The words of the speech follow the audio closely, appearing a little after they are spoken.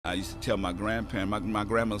I used to tell my grandparents, my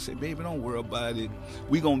grandmother said, baby, don't worry about it.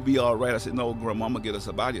 We gonna be all right. I said, no, grandma, I'm gonna get us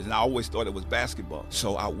up out of here. And I always thought it was basketball.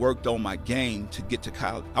 So I worked on my game to get to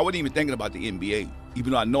college. I wasn't even thinking about the NBA,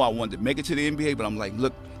 even though I know I wanted to make it to the NBA, but I'm like,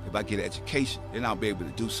 look, if I get an education, then I'll be able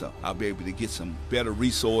to do something. I'll be able to get some better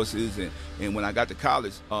resources. And when I got to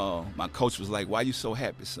college, my coach was like, why you so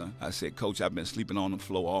happy, son? I said, Coach, I've been sleeping on the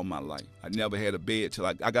floor all my life. I never had a bed till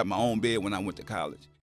I got my own bed when I went to college.